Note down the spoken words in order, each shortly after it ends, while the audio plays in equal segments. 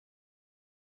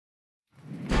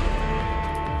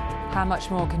How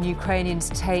much more can Ukrainians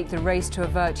take? The race to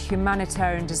avert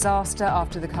humanitarian disaster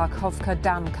after the Kakhovka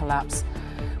Dam collapse.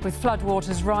 With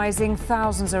floodwaters rising,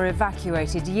 thousands are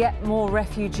evacuated, yet more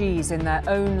refugees in their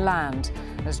own land.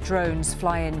 As drones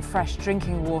fly in fresh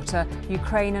drinking water,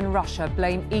 Ukraine and Russia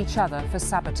blame each other for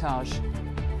sabotage.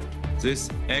 This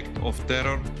act of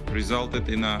terror resulted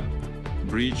in a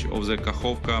breach of the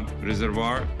Kakhovka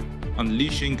reservoir,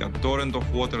 unleashing a torrent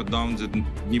of water down the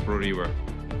Dnipro River.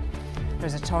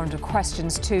 There's a torrent of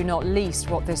questions too, not least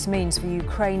what this means for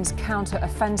Ukraine's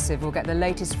counter-offensive. We'll get the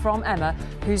latest from Emma,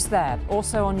 who's there,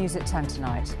 also on News at 10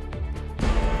 tonight.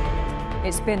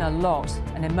 It's been a lot.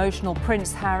 An emotional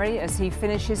Prince Harry as he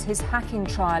finishes his hacking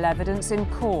trial evidence in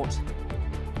court.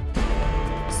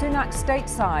 Sunak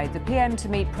stateside, the PM to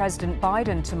meet President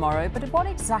Biden tomorrow, but what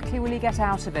exactly will he get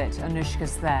out of it?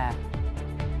 Anushka's there.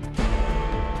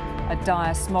 A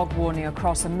dire smog warning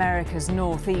across America's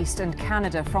northeast and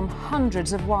Canada from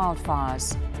hundreds of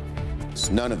wildfires.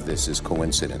 None of this is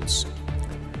coincidence.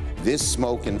 This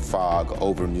smoke and fog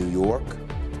over New York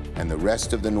and the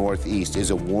rest of the Northeast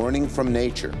is a warning from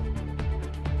nature.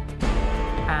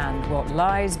 And what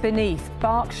lies beneath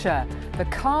Berkshire, the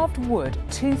carved wood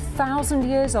 2,000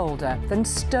 years older than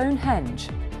Stonehenge.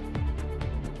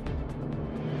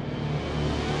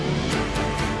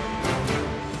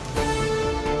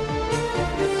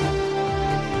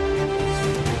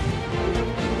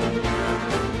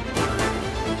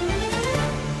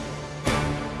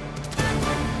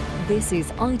 This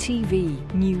is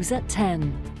ITV News at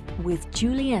 10 with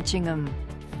Julie Etchingham.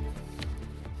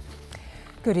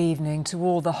 Good evening. To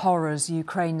all the horrors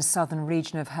Ukraine's southern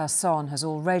region of Kherson has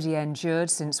already endured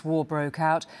since war broke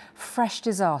out, fresh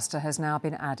disaster has now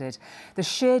been added. The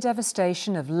sheer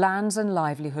devastation of lands and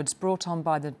livelihoods brought on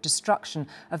by the destruction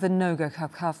of the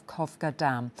Kakhovka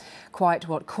Dam. Quite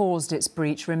what caused its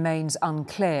breach remains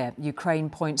unclear. Ukraine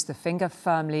points the finger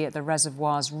firmly at the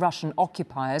reservoir's Russian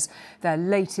occupiers, their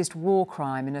latest war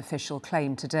crime, an official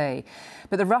claim today.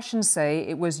 But the Russians say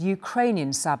it was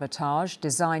Ukrainian sabotage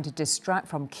designed to distract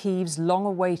from Kyiv's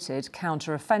long-awaited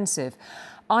counter-offensive.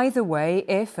 Either way,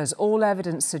 if, as all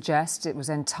evidence suggests, it was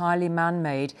entirely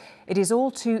man-made, it is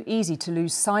all too easy to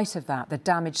lose sight of that. The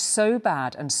damage so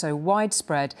bad and so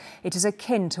widespread, it is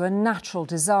akin to a natural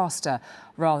disaster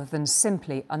rather than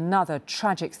simply another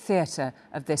tragic theatre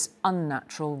of this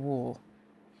unnatural war.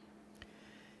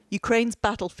 Ukraine's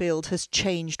battlefield has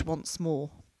changed once more.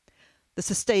 The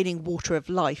sustaining water of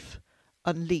life,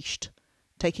 unleashed,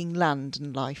 taking land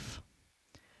and life.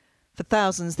 For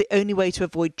thousands, the only way to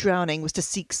avoid drowning was to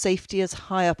seek safety as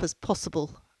high up as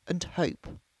possible and hope.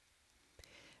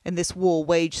 In this war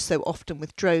waged so often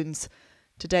with drones,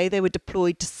 today they were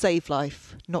deployed to save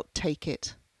life, not take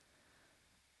it.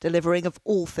 Delivering of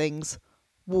all things,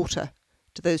 water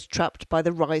to those trapped by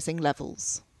the rising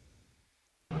levels.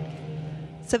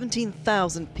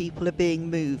 17,000 people are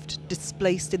being moved,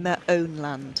 displaced in their own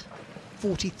land.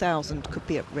 40,000 could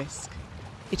be at risk.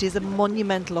 It is a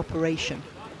monumental operation,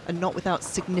 and not without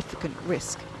significant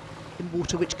risk, in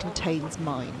water which contains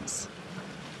mines.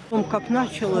 I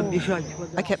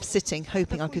kept sitting,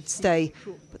 hoping I could stay,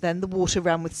 but then the water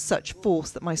ran with such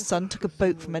force that my son took a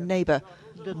boat from a neighbour,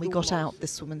 and we got out,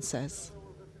 this woman says.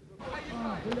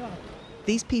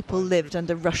 These people lived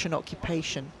under Russian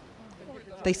occupation.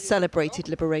 They celebrated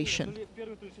liberation.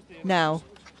 Now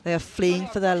they are fleeing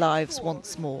for their lives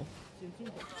once more.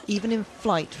 Even in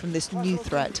flight from this new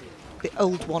threat, the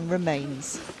old one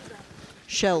remains.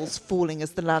 Shells falling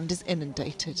as the land is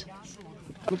inundated.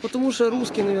 The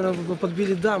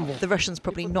Russians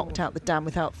probably knocked out the dam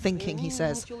without thinking, he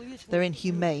says. They're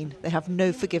inhumane. They have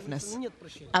no forgiveness.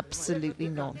 Absolutely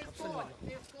none.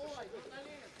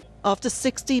 After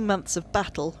 16 months of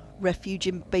battle, refuge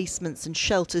in basements and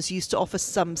shelters used to offer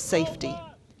some safety.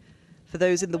 For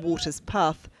those in the water's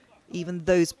path, even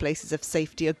those places of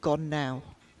safety are gone now.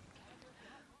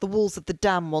 The walls of the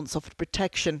dam once offered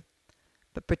protection,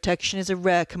 but protection is a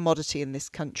rare commodity in this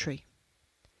country.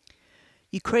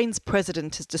 Ukraine's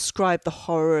president has described the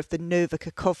horror of the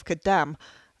Kakhovka Dam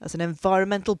as an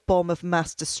environmental bomb of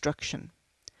mass destruction.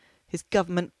 His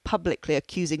government publicly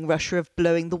accusing Russia of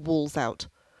blowing the walls out,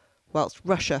 whilst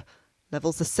Russia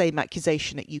levels the same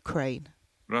accusation at Ukraine.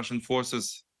 Russian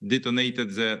forces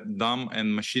detonated the dam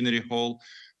and machinery hall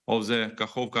of the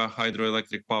Kakhovka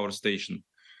hydroelectric power station.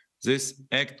 This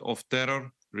act of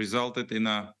terror resulted in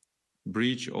a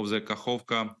breach of the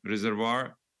Kakhovka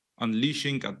reservoir,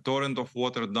 unleashing a torrent of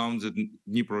water down the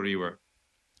Dnipro River.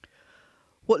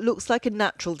 What looks like a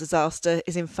natural disaster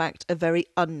is in fact a very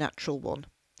unnatural one,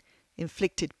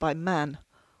 inflicted by man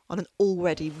on an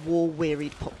already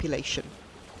war-wearied population.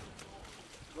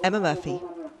 Emma Murphy,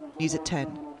 News at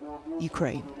 10.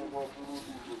 Ukraine.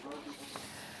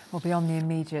 Well, beyond the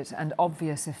immediate and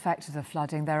obvious effect of the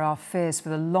flooding, there are fears for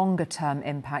the longer-term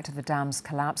impact of the dam's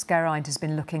collapse. Geraint has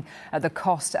been looking at the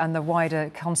cost and the wider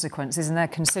consequences, and they're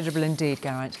considerable indeed,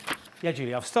 Geraint. Yeah,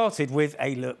 Julie, I've started with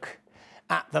a look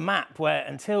at the map where,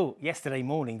 until yesterday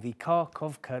morning, the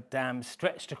Kakhovka Dam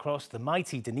stretched across the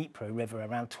mighty Dnipro River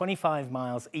around 25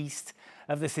 miles east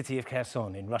of the city of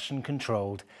Kherson in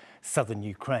Russian-controlled southern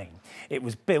Ukraine. It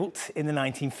was built in the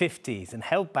 1950s and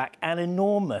held back an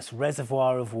enormous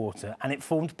reservoir of water, and it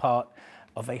formed part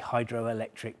of a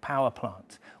hydroelectric power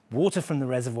plant. Water from the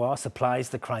reservoir supplies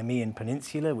the Crimean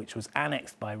Peninsula, which was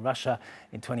annexed by Russia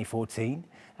in 2014,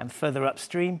 and further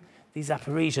upstream, the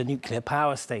Zaporizhzhia nuclear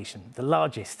power station, the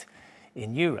largest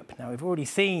in Europe. Now, we've already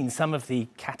seen some of the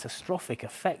catastrophic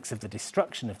effects of the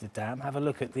destruction of the dam. Have a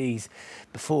look at these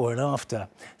before and after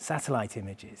satellite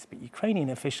images. But Ukrainian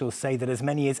officials say that as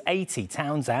many as 80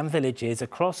 towns and villages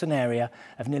across an area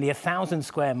of nearly 1,000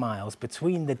 square miles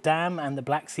between the dam and the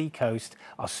Black Sea coast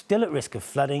are still at risk of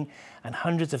flooding, and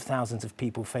hundreds of thousands of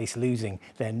people face losing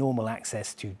their normal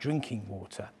access to drinking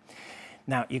water.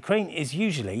 Now, Ukraine is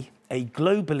usually a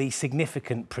globally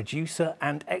significant producer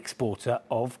and exporter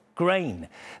of grain,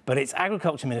 but its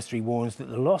agriculture ministry warns that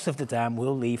the loss of the dam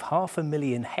will leave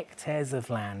 500,000 hectares of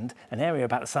land, an area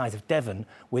about the size of Devon,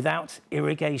 without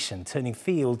irrigation, turning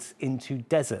fields into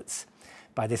deserts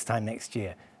by this time next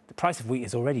year. The price of wheat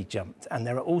has already jumped, and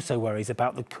there are also worries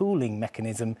about the cooling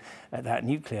mechanism at that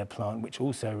nuclear plant, which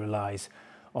also relies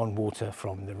on water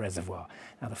from the reservoir.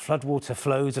 Now, the floodwater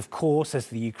flows, of course, as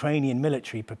the Ukrainian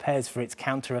military prepares for its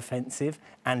counter-offensive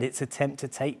and its attempt to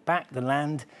take back the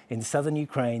land in southern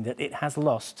Ukraine that it has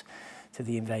lost to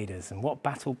the invaders. And what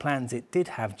battle plans it did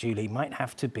have, Julie, might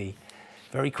have to be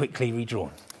very quickly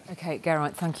redrawn. OK,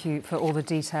 Geraint, thank you for all the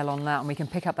detail on that. And we can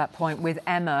pick up that point with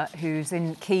Emma, who's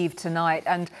in Kyiv tonight.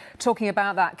 And talking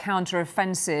about that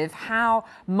counter-offensive, how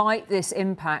might this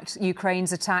impact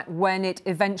Ukraine's attack when it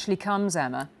eventually comes,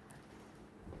 Emma?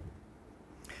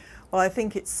 Well, I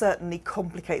think it certainly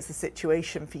complicates the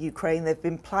situation for Ukraine. They've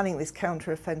been planning this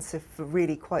counter-offensive for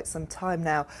really quite some time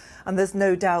now. And there's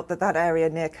no doubt that that area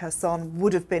near Kherson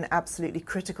would have been absolutely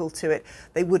critical to it.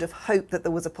 They would have hoped that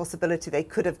there was a possibility they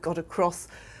could have got across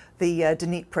the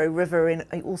Dnipro River, in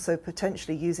also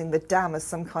potentially using the dam as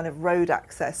some kind of road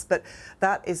access. But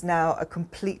that is now a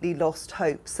completely lost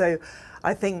hope. So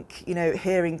I think, you know,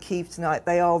 here in Kyiv tonight,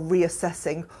 they are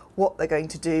reassessing what they're going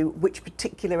to do, which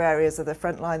particular areas of the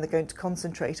front line they're going to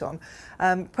concentrate on.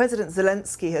 President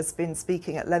Zelensky has been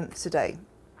speaking at length today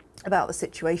about the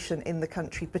situation in the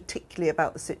country, particularly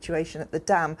about the situation at the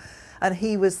dam. And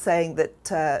he was saying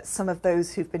that some of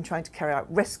those who've been trying to carry out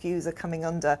rescues are coming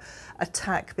under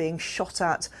attack, being shot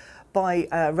at by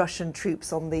Russian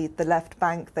troops on the left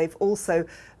bank. They've also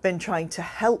been trying to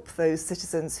help those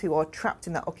citizens who are trapped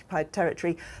in that occupied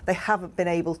territory. They haven't been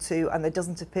able to, and there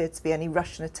doesn't appear to be any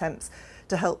Russian attempts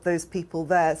to help those people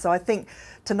there. So I think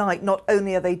tonight, not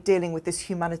only are they dealing with this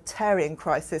humanitarian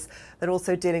crisis, they're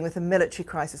also dealing with a military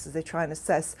crisis as they try and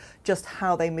assess just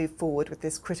how they move forward with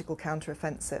this critical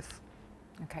counter-offensive.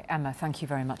 OK, Emma, thank you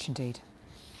very much indeed.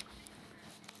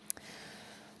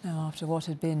 Now, after what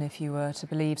had been, if you were to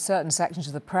believe certain sections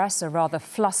of the press, a rather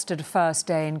flustered first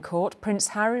day in court, Prince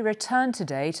Harry returned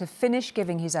today to finish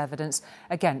giving his evidence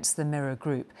against the Mirror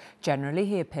Group. Generally,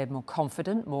 he appeared more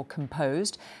confident, more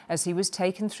composed, as he was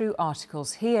taken through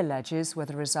articles he alleges were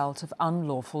the result of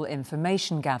unlawful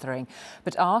information gathering.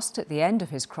 But asked at the end of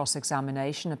his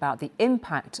cross-examination about the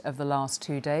impact of the last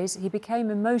 2 days, he became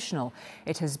emotional.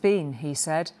 It has been, he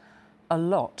said, a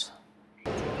lot.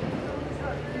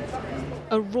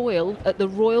 A royal at the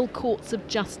Royal Courts of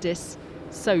Justice,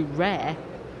 so rare,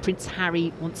 Prince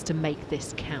Harry wants to make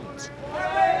this count.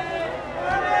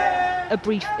 A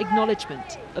brief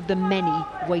acknowledgement of the many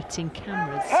waiting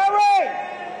cameras. Harry!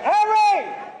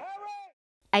 Harry!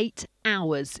 8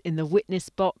 hours in the witness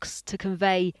box to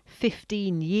convey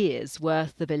 15 years'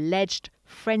 worth of alleged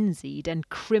frenzied and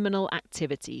criminal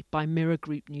activity by Mirror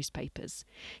Group newspapers.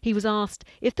 He was asked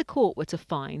if the court were to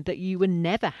find that you were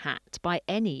never hacked by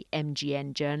any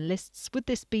MGN journalists, would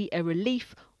this be a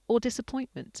relief or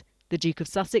disappointment? The Duke of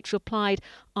Sussex replied,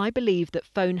 "I believe that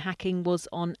phone hacking was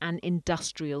on an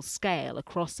industrial scale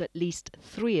across at least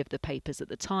 3 of the papers at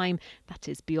the time. That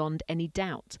is beyond any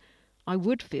doubt. I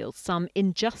would feel some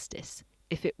injustice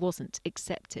if it wasn't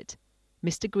accepted."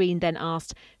 Mr. Green then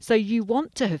asked, "So you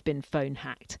want to have been phone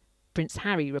hacked?" Prince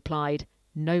Harry replied,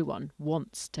 "No one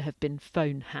wants to have been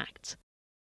phone hacked."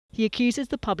 He accuses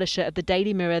the publisher of the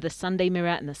Daily Mirror, the Sunday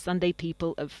Mirror and the Sunday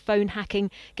People of phone hacking,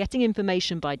 getting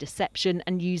information by deception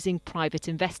and using private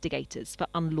investigators for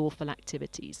unlawful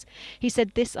activities. He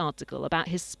said this article about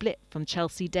his split from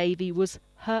Chelsea Davy was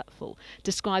hurtful,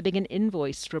 describing an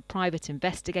invoice for a private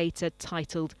investigator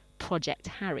titled Project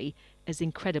Harry as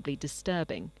incredibly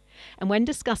disturbing. And when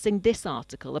discussing this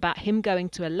article about him going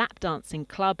to a lap dancing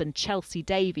club and Chelsea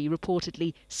Davy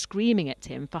reportedly screaming at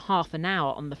him for half an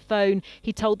hour on the phone,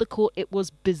 he told the court it was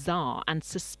bizarre and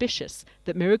suspicious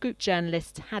that Mirror Group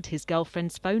journalists had his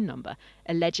girlfriend's phone number,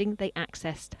 alleging they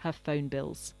accessed her phone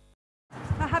bills.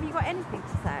 Have you got anything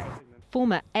to say?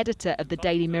 Former editor of the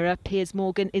Daily Mirror, Piers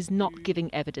Morgan, is not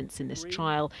giving evidence in this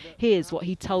trial. Here's what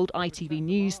he told ITV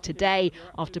News today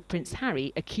after Prince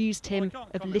Harry accused him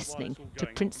of listening to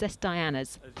Princess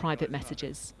Diana's private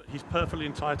messages. He's perfectly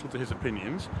entitled to his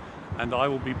opinions, and I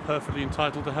will be perfectly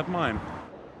entitled to have mine.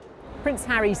 Prince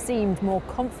Harry seemed more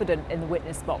confident in the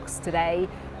witness box today,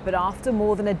 but after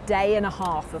more than a day and a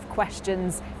half of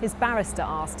questions, his barrister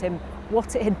asked him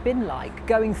what it had been like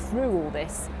going through all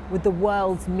this with the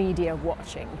world's media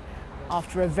watching.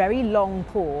 After a very long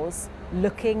pause,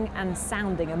 looking and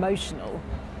sounding emotional,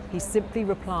 he simply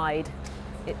replied,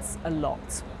 "It's a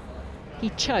lot." He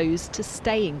chose to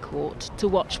stay in court to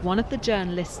watch one of the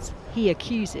journalists he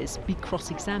accuses be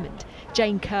cross-examined.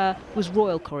 Jane Kerr was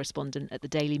royal correspondent at the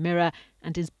Daily Mirror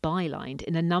and is bylined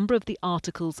in a number of the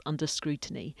articles under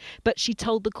scrutiny. But she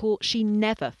told the court she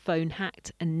never phone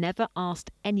hacked and never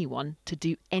asked anyone to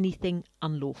do anything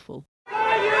unlawful.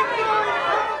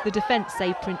 The defence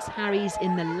say Prince Harry's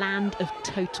in the land of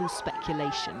total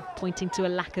speculation, pointing to a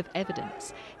lack of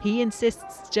evidence. He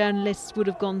insists journalists would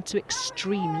have gone to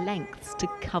extreme lengths to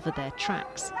cover their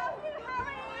tracks.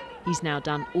 He's now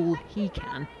done all he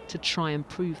can to try and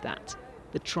prove that.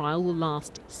 The trial will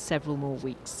last several more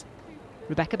weeks.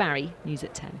 Rebecca Barry, News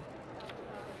at 10.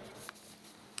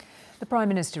 The Prime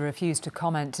Minister refused to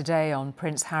comment today on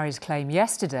Prince Harry's claim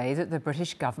yesterday that the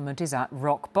British government is at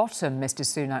rock bottom. Mr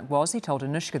Sunak was, he told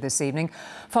Anushka this evening,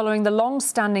 following the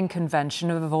long-standing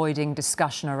convention of avoiding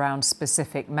discussion around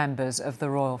specific members of the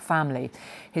royal family.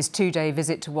 His two-day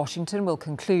visit to Washington will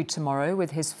conclude tomorrow with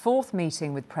his fourth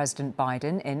meeting with President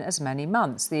Biden in as many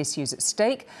months. The issues at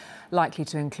stake likely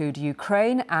to include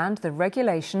Ukraine and the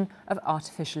regulation of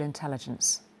artificial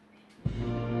intelligence.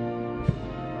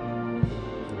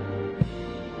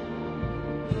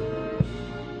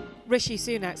 Rishi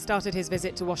Sunak started his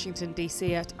visit to Washington,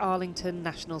 D.C. at Arlington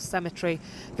National Cemetery,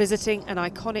 visiting an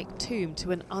iconic tomb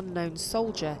to an unknown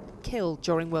soldier killed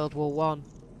during World War I.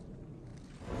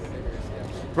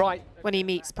 Right. When he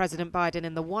meets President Biden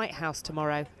in the White House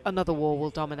tomorrow, another war will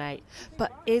dominate.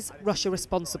 But is Russia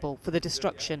responsible for the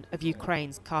destruction of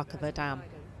Ukraine's Kharkiv Dam?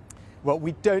 Well,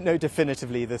 we don't know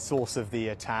definitively the source of the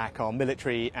attack. Our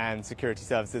military and security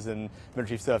services and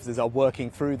military services are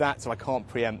working through that, so I can't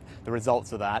preempt the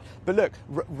results of that. But look,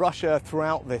 Russia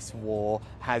throughout this war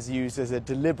has used as a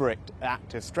deliberate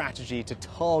active strategy to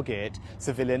target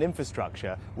civilian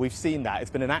infrastructure. We've seen that. It's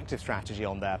been an active strategy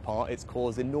on their part. It's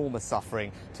caused enormous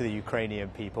suffering to the Ukrainian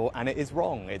people, and it is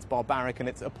wrong. It's barbaric and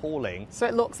it's appalling. So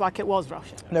it looks like it was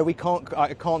Russia? No,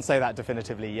 I can't say that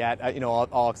definitively yet.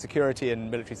 Our security and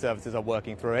military services are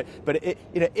working through it, but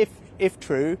if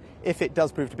true, if it does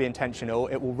prove to be intentional,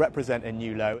 it will represent a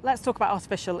new low. Let's talk about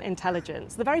artificial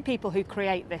intelligence. The very people who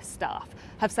create this stuff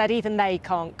have said even they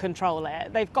can't control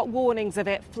it. They've got warnings of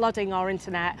it flooding our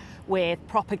internet with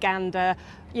propaganda,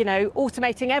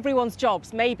 automating everyone's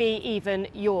jobs, maybe even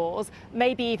yours,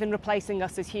 maybe even replacing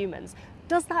us as humans.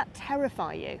 Does that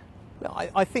terrify you?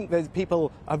 I think that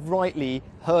people have rightly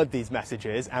heard these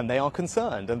messages and they are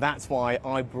concerned, and that's why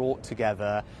I brought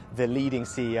together the leading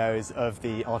CEOs of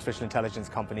the artificial intelligence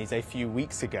companies a few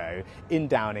weeks ago in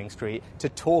Downing Street to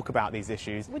talk about these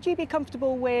issues. Would you be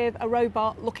comfortable with a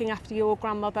robot looking after your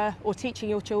grandmother or teaching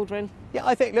your children? Yeah,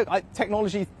 I think,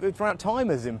 technology throughout time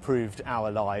has improved our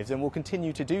lives and will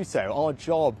continue to do so. Our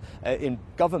job in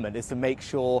government is to make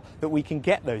sure that we can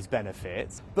get those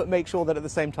benefits, but make sure that at the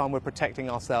same time we're protecting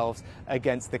ourselves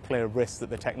against the clear risks that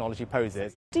the technology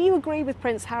poses. Do you agree with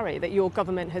Prince Harry that your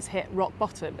government has hit rock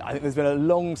bottom? I think there's been a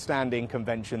long-standing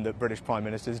convention that British Prime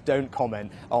Ministers don't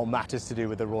comment on matters to do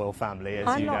with the royal family,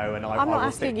 as you know. And I'm not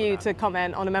asking you to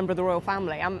comment on a member of the royal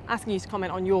family. I'm asking you to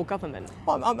comment on your government.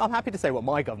 I'm happy to say what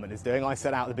my government is doing. I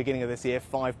set out at the beginning of this year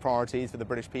 5 priorities for the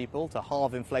British people: to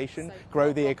halve inflation,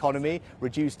 grow the economy,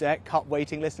 reduce debt, cut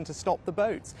waiting lists and to stop the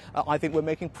boats. I think we're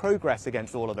making progress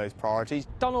against all of those priorities.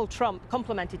 Donald Trump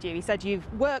complimented you. He said you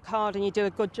work hard and you do a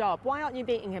good job. Why aren't you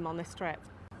beating him on this trip?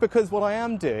 because what I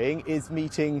am doing is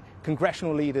meeting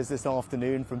congressional leaders this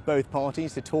afternoon from both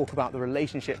parties to talk about the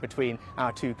relationship between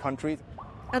our two countries.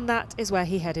 And that is where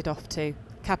he headed off to,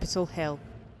 Capitol Hill.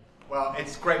 Well,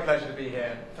 it's a great pleasure to be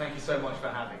here. Thank you so much for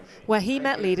having me. Where he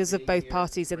met leaders of both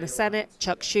parties in the Senate,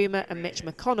 Chuck Schumer and Mitch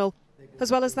McConnell,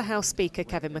 as well as the House Speaker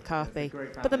Kevin McCarthy.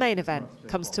 But the main event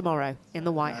comes tomorrow in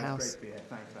the White House.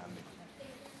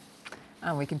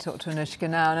 And we can talk to Anushka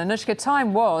now. And Anushka,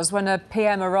 time was when a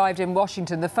PM arrived in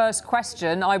Washington. The first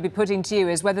question I'd be putting to you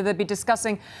is whether they'd be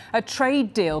discussing a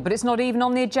trade deal, but it's not even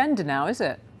on the agenda now, is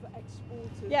it?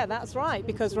 Yeah, that's right,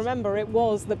 because remember, it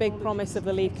was the big promise of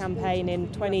the Leave campaign in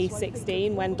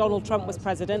 2016 when Donald Trump was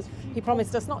president. He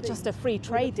promised us not just a free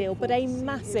trade deal, but a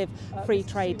massive free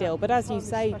trade deal. But as you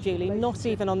say, Julie, not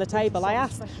even on the table. I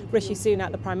asked Rishi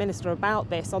Sunak, the Prime Minister, about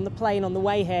this on the plane on the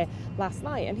way here last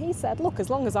night, and he said, look, as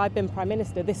long as I've been Prime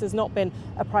Minister, this has not been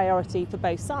a priority for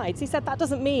both sides. He said that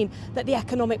doesn't mean that the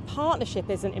economic partnership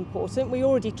isn't important. We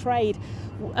already trade,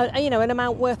 an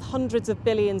amount worth hundreds of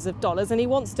billions of dollars, and he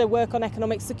wants to work on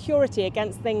economic security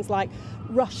against things like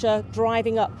Russia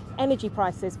driving up energy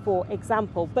prices, for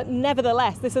example. But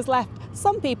nevertheless, this has left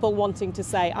some people wanting to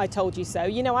say, I told you so.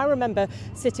 You know, I remember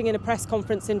sitting in a press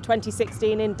conference in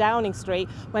 2016 in Downing Street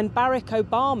when Barack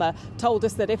Obama told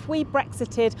us that if we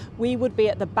Brexited, we would be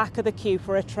at the back of the queue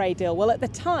for a trade deal. Well, at the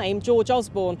time, George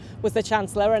Osborne was the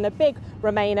Chancellor and a big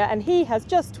Remainer, and he has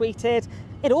just tweeted,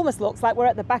 it almost looks like we're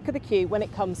at the back of the queue when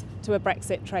it comes to a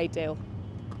Brexit trade deal.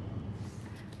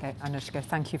 OK, Anushka,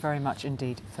 thank you very much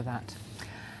indeed for that.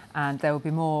 And there will be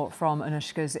more from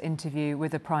Anushka's interview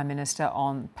with the Prime Minister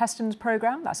on Peston's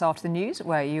programme. That's after the news,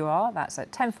 where you are. That's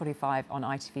at 10:45 on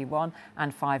ITV1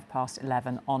 and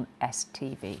 11:05 on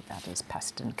STV. That is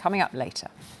Peston. Coming up later.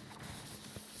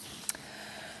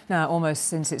 Now, almost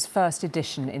since its first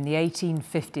edition in the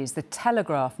 1850s, the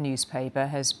Telegraph newspaper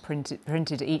has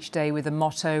printed each day with the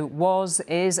motto, was,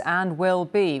 is and will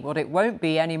be. What it won't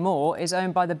be anymore is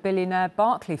owned by the billionaire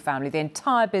Barclay family. The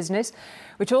entire business,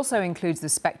 which also includes the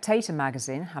Spectator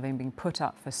magazine, having been put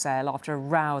up for sale after a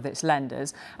row with its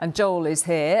lenders. And Joel is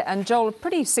here. And Joel, a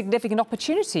pretty significant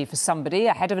opportunity for somebody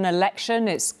ahead of an election.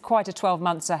 It's quite a 12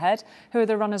 months ahead. Who are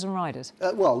the runners and riders?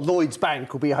 Well, Lloyds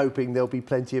Bank will be hoping there'll be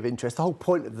plenty of interest. The whole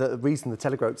point of the reason the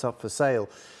Telegraph's up for sale,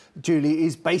 Julie,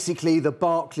 is basically the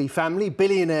Barclay family,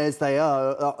 billionaires they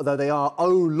are, though they are, owe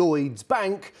Lloyds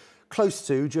Bank close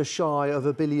to just shy of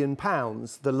 £1 billion.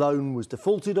 The loan was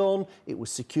defaulted on, it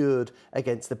was secured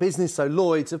against the business, so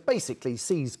Lloyds have basically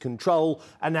seized control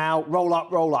and now roll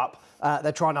up.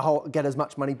 They're trying to get as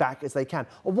much money back as they can.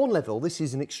 On one level, this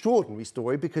is an extraordinary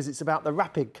story because it's about the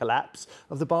rapid collapse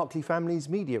of the Barclay family's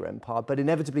media empire. But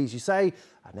inevitably, as you say,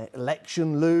 an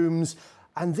election looms.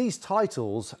 And these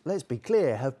titles, let's be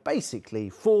clear, have basically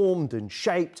formed and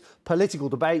shaped political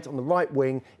debate on the right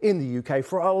wing in the UK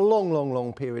for a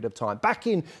long period of time. Back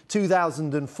in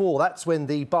 2004, that's when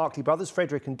the Barclay brothers,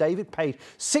 Frederick and David, paid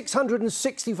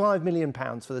 £665 million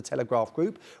for the Telegraph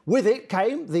Group. With it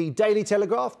came the Daily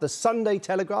Telegraph, the Sunday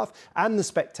Telegraph and the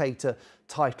Spectator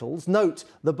titles. Note,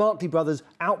 the Barclay brothers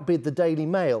outbid the Daily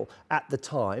Mail at the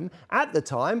time. At the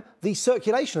time, the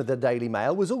circulation of the Daily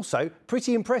Mail was also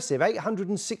pretty impressive,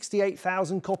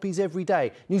 868,000 copies every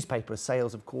day. Newspaper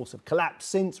sales, of course, have collapsed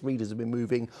since. Readers have been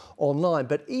moving online.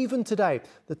 But even today,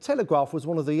 the Telegraph was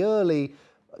one of the early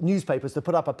newspapers to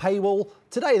put up a paywall.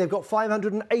 Today they've got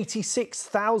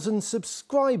 586,000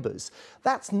 subscribers.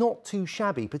 That's not too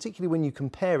shabby, particularly when you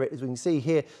compare it, as we can see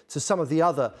here, to some of the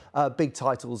other big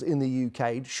titles in the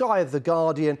UK, shy of The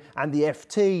Guardian and the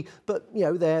FT, but, you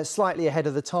know, they're slightly ahead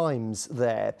of the times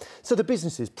there. So the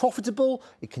business is profitable,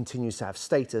 it continues to have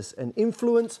status and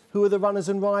influence. Who are the runners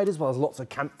and riders? Well, there's lots of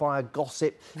campfire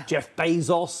gossip. Jeff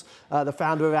Bezos, the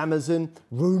founder of Amazon,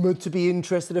 rumoured to be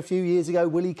interested a few years ago.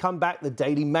 Will he come back? The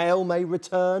Daily Mail may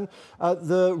return.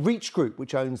 The Reach Group,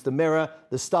 which owns the Mirror,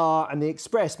 the Star and the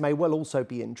Express, may well also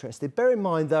be interested. Bear in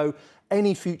mind, though,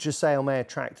 any future sale may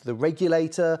attract the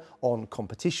regulator on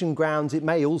competition grounds. It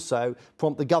may also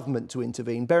prompt the government to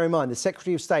intervene. Bear in mind, the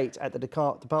Secretary of State at the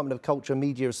Department of Culture,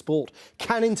 Media and Sport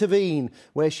can intervene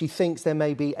where she thinks there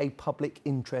may be a public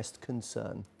interest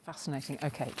concern. Fascinating.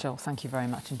 OK, Joel, thank you very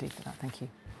much indeed for that. Thank you.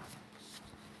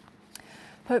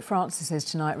 Pope Francis is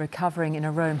tonight recovering in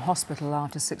a Rome hospital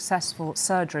after successful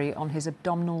surgery on his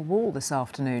abdominal wall this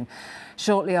afternoon.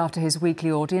 Shortly after his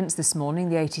weekly audience this morning,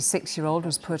 the 86-year-old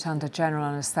was put under general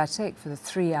anaesthetic for the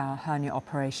 3-hour hernia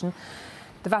operation.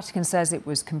 The Vatican says it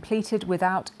was completed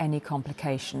without any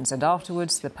complications, and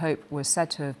afterwards the Pope was said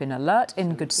to have been alert,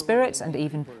 in good spirits and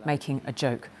even making a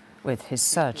joke with his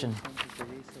surgeon.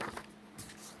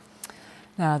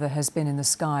 Now, there has been in the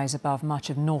skies above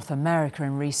much of North America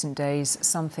in recent days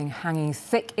something hanging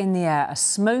thick in the air. A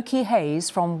smoky haze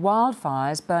from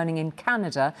wildfires burning in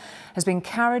Canada has been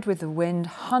carried with the wind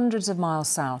hundreds of miles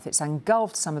south. It's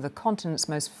engulfed some of the continent's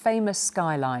most famous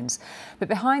skylines. But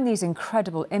behind these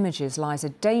incredible images lies a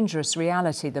dangerous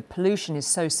reality. The pollution is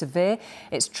so severe,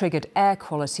 it's triggered air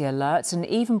quality alerts and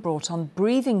even brought on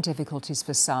breathing difficulties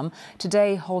for some,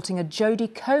 today halting a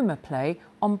Jodie Comer play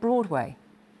on Broadway.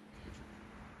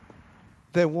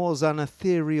 There was an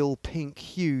ethereal pink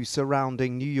hue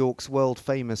surrounding New York's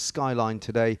world-famous skyline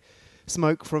today.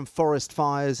 Smoke from forest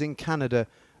fires in Canada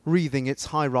wreathing its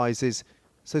high-rises,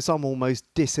 so some almost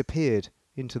disappeared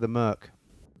into the murk.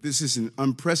 This is an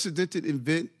unprecedented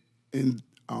event in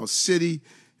our city,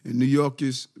 and New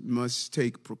Yorkers must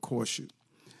take precaution.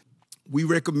 We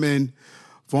recommend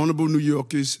vulnerable New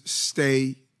Yorkers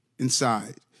stay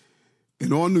inside,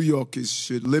 and all New Yorkers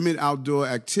should limit outdoor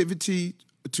activity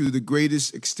to the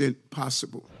greatest extent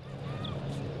possible.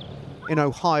 In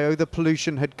Ohio, the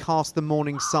pollution had cast the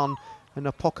morning sun an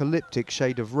apocalyptic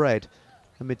shade of red,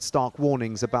 amid stark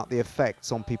warnings about the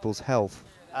effects on people's health.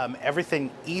 Everything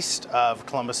east of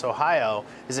Columbus, Ohio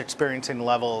is experiencing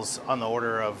levels on the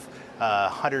order of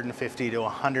 150 to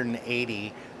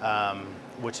 180,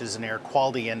 which is an air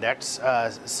quality index,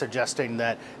 suggesting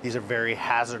that these are very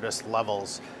hazardous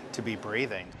levels to be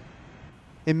breathing.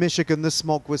 In Michigan, the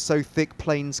smog was so thick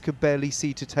planes could barely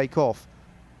see to take off,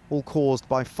 all caused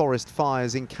by forest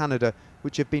fires in Canada,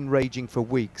 which have been raging for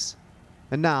weeks.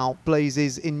 And now,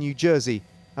 blazes in New Jersey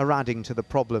are adding to the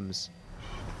problems.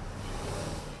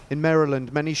 In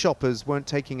Maryland, many shoppers weren't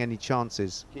taking any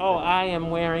chances. Oh, I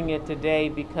am wearing it today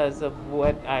because of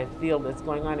what I feel that's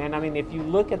going on. And I mean, if you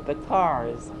look at the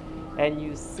cars and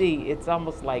you see, it's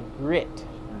almost like grit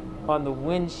on the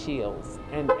windshields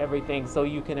and everything, so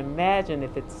you can imagine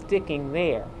if it's sticking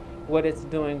there, what it's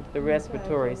doing to the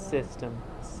respiratory system.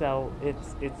 So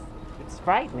it's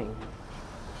frightening.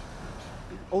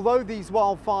 Although these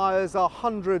wildfires are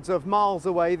hundreds of miles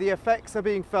away, the effects are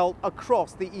being felt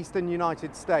across the eastern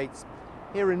United States.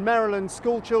 Here in Maryland,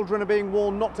 school children are being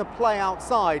warned not to play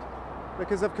outside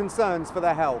because of concerns for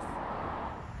their health.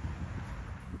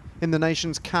 In the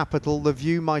nation's capital, the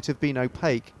view might have been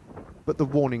opaque, but the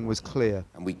warning was clear.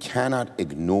 And we cannot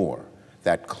ignore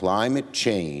that climate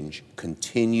change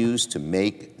continues to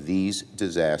make these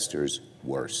disasters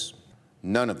worse.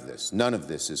 None of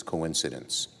this is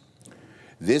coincidence.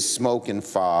 This smoke and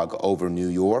fog over New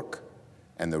York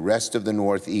and the rest of the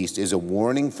Northeast is a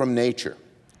warning from nature.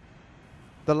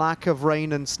 The lack of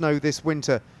rain and snow this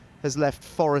winter has left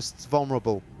forests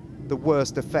vulnerable. The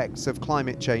worst effects of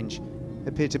climate change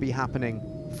appear to be happening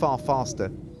far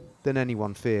faster than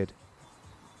anyone feared.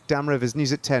 Dan Rivers,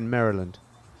 News at 10, Maryland.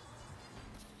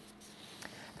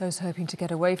 Those hoping to get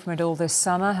away from it all this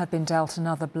summer have been dealt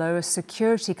another blow as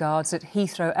security guards at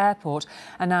Heathrow Airport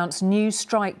announced new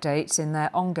strike dates in their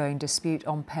ongoing dispute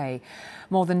on pay.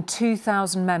 More than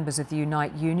 2,000 members of the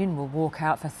Unite Union will walk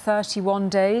out for 31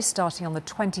 days, starting on the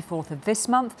 24th of this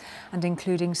month and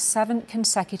including 7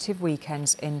 consecutive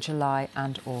weekends in July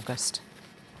and August.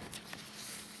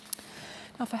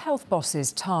 Now, for health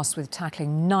bosses tasked with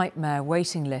tackling nightmare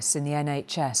waiting lists in the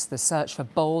NHS, the search for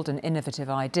bold and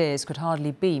innovative ideas could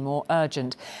hardly be more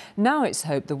urgent. Now it's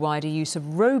hoped the wider use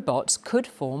of robots could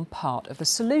form part of the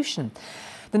solution.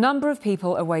 The number of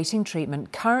people awaiting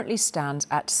treatment currently stands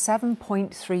at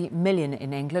 7.3 million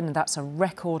in England, and that's a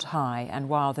record high. And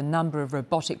while the number of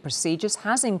robotic procedures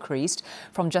has increased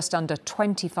from just under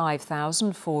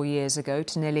 25,000 4 years ago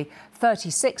to nearly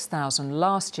 36,000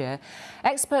 last year,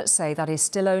 experts say that is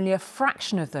still only a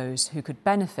fraction of those who could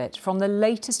benefit from the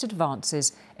latest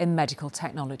advances in medical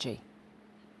technology.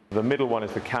 The middle one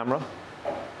is the camera,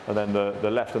 and then the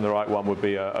left and the right one would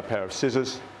be a pair of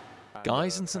scissors.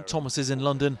 Guy's and St Thomas's in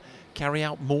London carry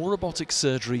out more robotic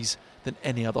surgeries than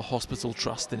any other hospital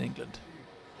trust in England.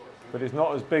 But it's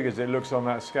not as big as it looks on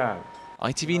that scan.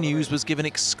 ITV News was given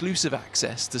exclusive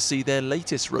access to see their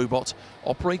latest robot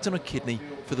operate on a kidney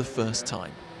for the first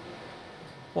time.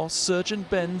 While surgeon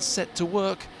Ben's set to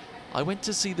work, I went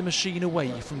to see the machine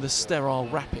away from the sterile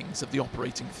wrappings of the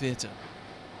operating theatre.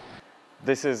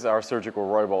 This is our surgical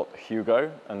robot,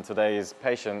 Hugo, and today's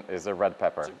patient is a red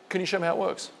pepper. So can you show me how it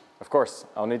works? Of course.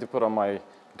 I'll need to put on my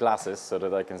glasses so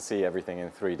that I can see everything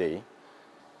in 3D.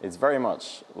 It's very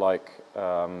much like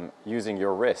using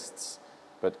your wrists,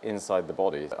 but inside the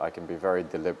body. I can be very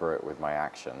deliberate with my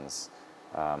actions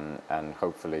and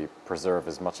hopefully preserve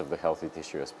as much of the healthy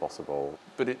tissue as possible.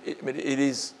 But it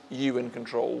is you in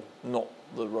control, not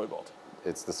the robot.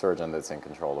 It's the surgeon that's in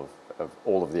control of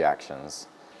all of the actions.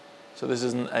 So this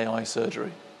isn't AI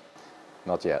surgery?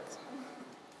 Not yet.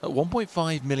 At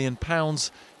 £1.5 million,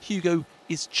 Hugo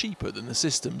is cheaper than the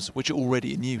systems which are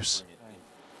already in use.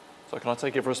 So can I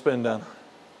take it for a spin, Dan?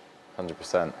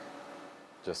 100%.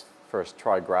 Just first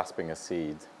try grasping a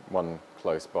seed, one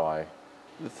close by.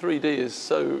 The 3D is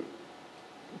so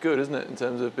good, isn't it, in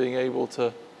terms of being able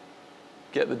to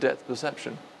get the depth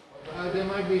perception.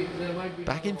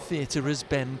 Back in theatre as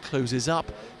Ben closes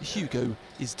up, Hugo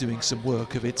is doing some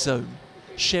work of its own,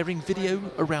 sharing video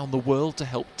around the world to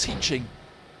help teaching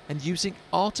and using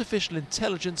artificial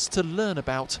intelligence to learn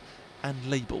about and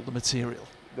label the material.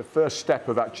 The first step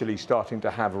of actually starting to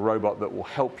have a robot that will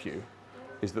help you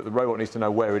is that the robot needs to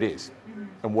know where it is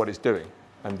and what it's doing.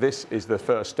 And this is the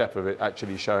first step of it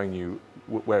actually showing you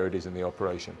where it is in the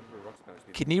operation.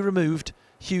 Kidney removed,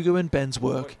 Hugo and Ben's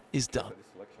work is done.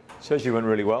 Surgery went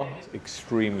really well.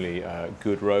 Extremely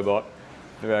good robot.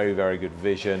 Very, very good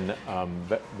vision,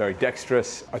 very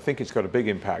dexterous. I think it's got a big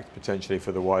impact potentially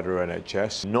for the wider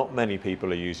NHS. Not many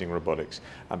people are using robotics.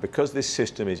 And because this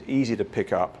system is easy to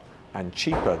pick up and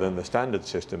cheaper than the standard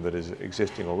system that is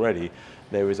existing already,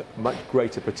 there is much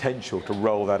greater potential to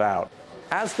roll that out.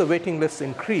 As the waiting lists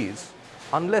increase,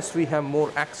 unless we have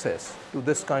more access to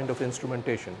this kind of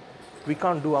instrumentation, we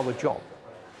can't do our job.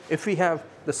 If we have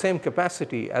the same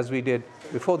capacity as we did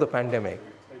before the pandemic,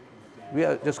 we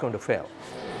are just going to fail.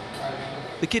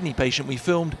 The kidney patient we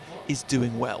filmed is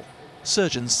doing well.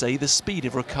 Surgeons say the speed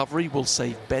of recovery will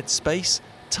save bed space,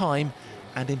 time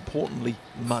and, importantly,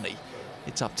 money.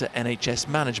 It's up to NHS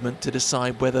management to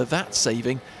decide whether that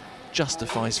saving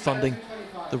justifies funding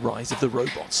the rise of the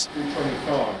robots.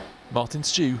 Martin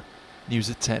Stew, News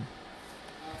at 10.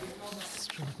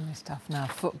 Extraordinary stuff. Now,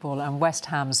 football, and West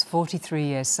Ham's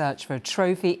 43-year search for a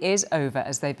trophy is over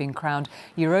as they've been crowned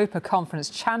Europa Conference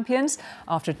champions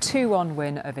after a 2-1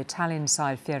 win over Italian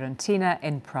side Fiorentina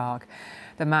in Prague.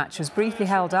 The match was briefly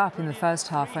held up in the first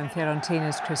half when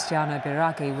Fiorentina's Cristiano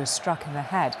Biraghi was struck in the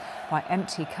head by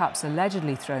empty cups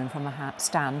allegedly thrown from the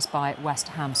stands by West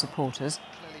Ham supporters.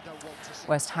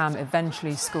 West Ham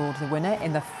eventually scored the winner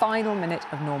in the final minute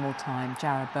of normal time.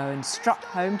 Jared Bowen struck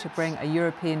home to bring a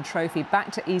European trophy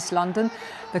back to East London,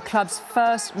 the club's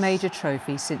first major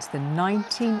trophy since the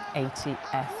 1980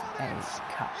 FA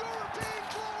Cup.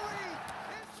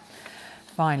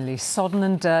 Finally, sodden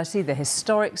and dirty, the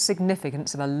historic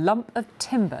significance of a lump of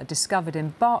timber discovered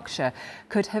in Berkshire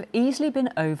could have easily been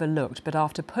overlooked, but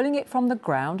after pulling it from the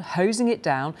ground, hosing it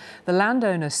down, the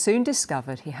landowner soon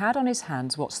discovered he had on his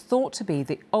hands what's thought to be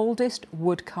the oldest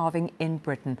wood carving in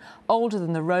Britain, older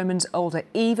than the Romans, older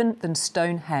even than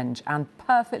Stonehenge, and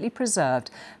perfectly preserved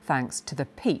thanks to the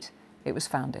peat it was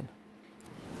found in.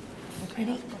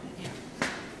 Ready?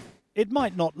 It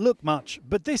might not look much,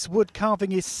 but this wood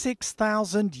carving is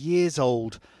 6,000 years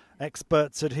old.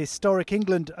 Experts at Historic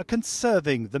England are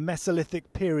conserving the Mesolithic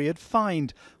period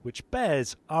find, which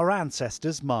bears our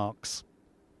ancestors' marks.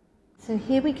 So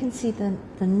here we can see the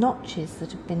notches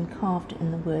that have been carved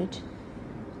in the wood.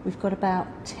 We've got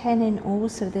about 10 in all,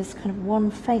 so there's kind of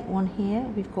one faint one here.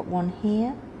 We've got one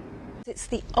here. It's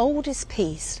the oldest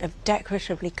piece of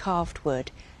decoratively carved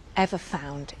wood ever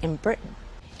found in Britain.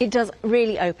 It does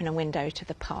really open a window to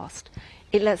the past.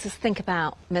 It lets us think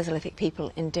about Mesolithic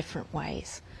people in different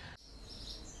ways.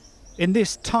 In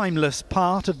this timeless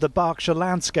part of the Berkshire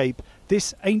landscape,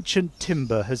 this ancient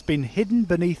timber has been hidden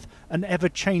beneath an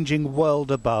ever-changing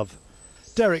world above.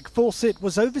 Derek Fawcett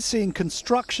was overseeing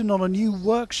construction on a new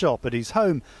workshop at his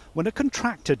home when a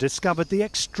contractor discovered the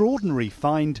extraordinary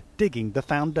find digging the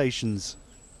foundations.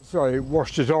 So I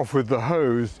washed it off with the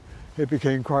hose. It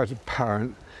became quite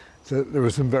apparent that there were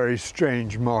some very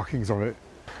strange markings on it.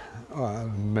 Oh, I'm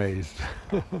amazed.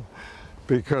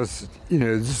 Because, you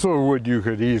know, the sort of wood you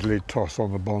could easily toss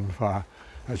on the bonfire.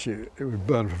 Actually, it would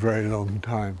burn for a very long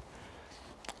time.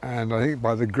 And I think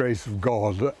by the grace of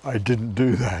God, I didn't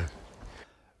do that.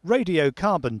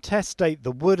 Radiocarbon tests date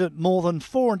the wood at more than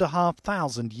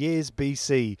 4,500 years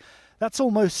BC. That's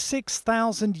almost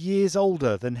 6,000 years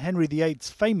older than Henry VIII's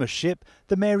famous ship,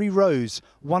 the Mary Rose,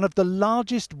 one of the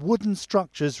largest wooden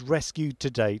structures rescued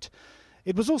to date.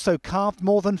 It was also carved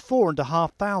more than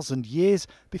 4,500 years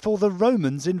before the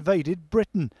Romans invaded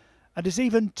Britain, and is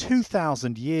even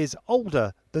 2,000 years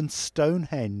older than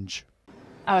Stonehenge.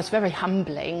 Oh, it's very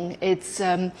humbling. It's,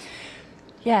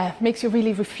 makes you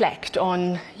really reflect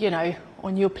on,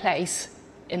 on your place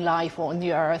in life or on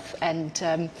the earth, and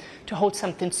to hold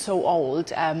something so old,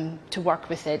 to work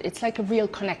with it, it's like a real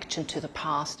connection to the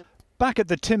past. Back at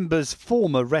the timber's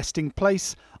former resting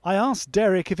place, I asked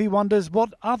Derek if he wonders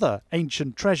what other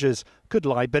ancient treasures could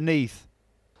lie beneath.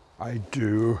 I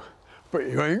do, but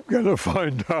you ain't gonna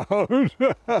find out.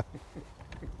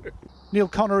 Neil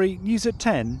Connery, News at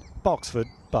 10, Boxford.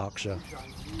 Berkshire.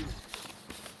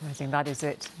 I think that is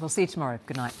it. We'll see you tomorrow.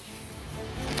 Good night.